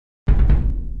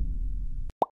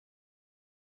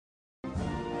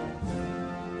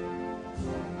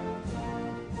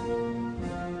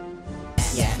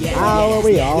How are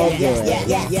we all doing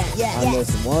on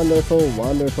this wonderful,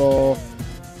 wonderful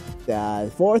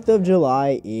 4th of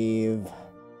July Eve?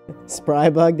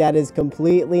 Sprybug, that is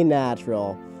completely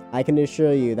natural. I can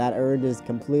assure you that urge is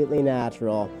completely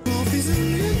natural.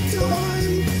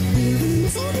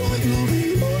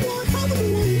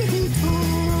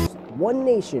 One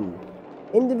nation,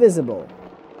 indivisible,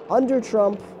 under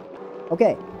Trump.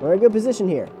 Okay, we're in a good position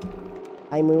here.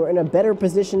 I mean, we're in a better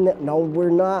position that, no, we're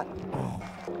not. Oh,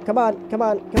 come on, come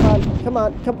on, come on, come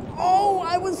on, come on. Oh,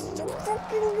 I was so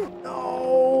fucking,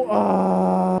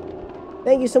 no.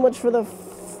 Thank you so much for the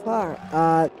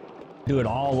fire. Do it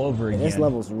all over again. This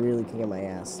level's really kicking my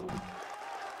ass.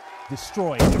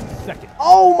 Destroy in a second.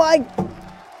 Oh my,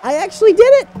 I actually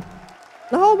did it.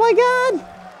 Oh my God.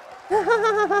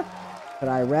 Could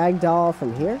I ragdoll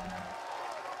from here?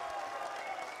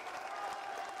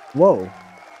 Whoa.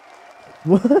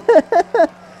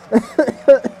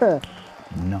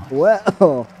 Nice.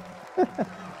 Well,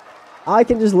 I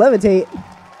can just levitate.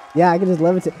 Yeah, I can just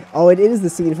levitate. Oh, it is the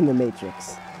scene from The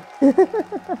Matrix.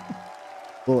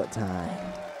 Bullet time.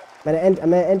 I'm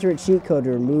gonna enter a cheat code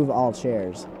to remove all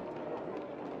chairs.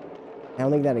 I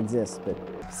don't think that exists, but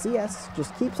CS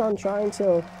just keeps on trying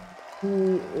till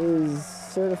he is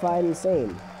certified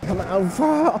insane. Come on,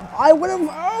 I would have.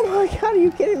 Oh my God, are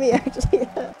you kidding me? Actually,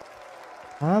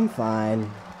 I'm fine.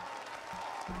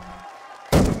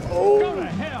 Oh,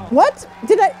 what?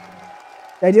 Did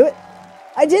I do it?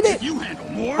 I did it! You handle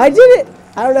more. I did it!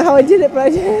 I don't know how I did it, but I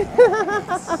did it.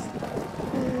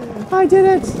 I did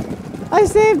it! I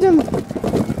saved him!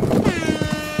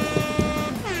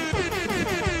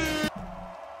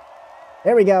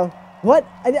 There we go. What?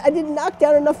 I didn't knock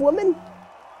down enough women?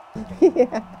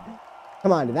 Yeah.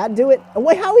 Come on, did that do it? Oh,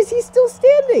 wait, how is he still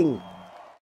standing?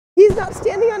 He's not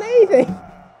standing on anything.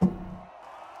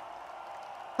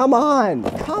 Come on!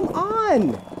 Come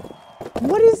on!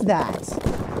 What is that?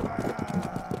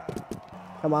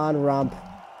 Come on, rump.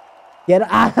 Get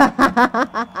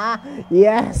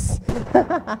yes!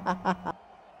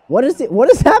 What is it? What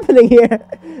is happening here?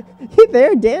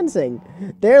 They're dancing.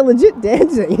 They're legit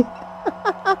dancing.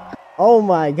 Oh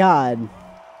my God.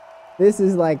 This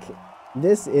is like,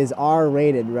 this is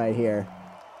R-rated right here.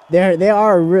 They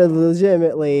are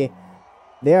legitimately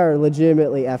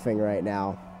effing right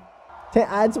now.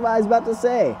 That's what I was about to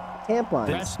say. Tampons.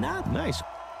 That's not nice.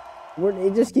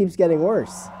 It just keeps getting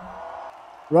worse.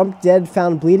 Rump dead,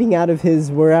 found bleeding out of his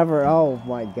wherever. Oh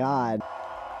my God.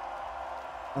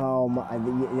 Oh my,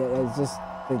 it's just,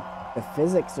 the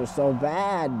physics are so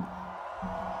bad.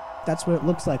 That's what it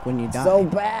looks like when you die. So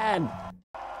bad.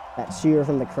 That cheer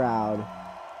from the crowd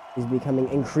is becoming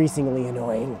increasingly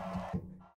annoying.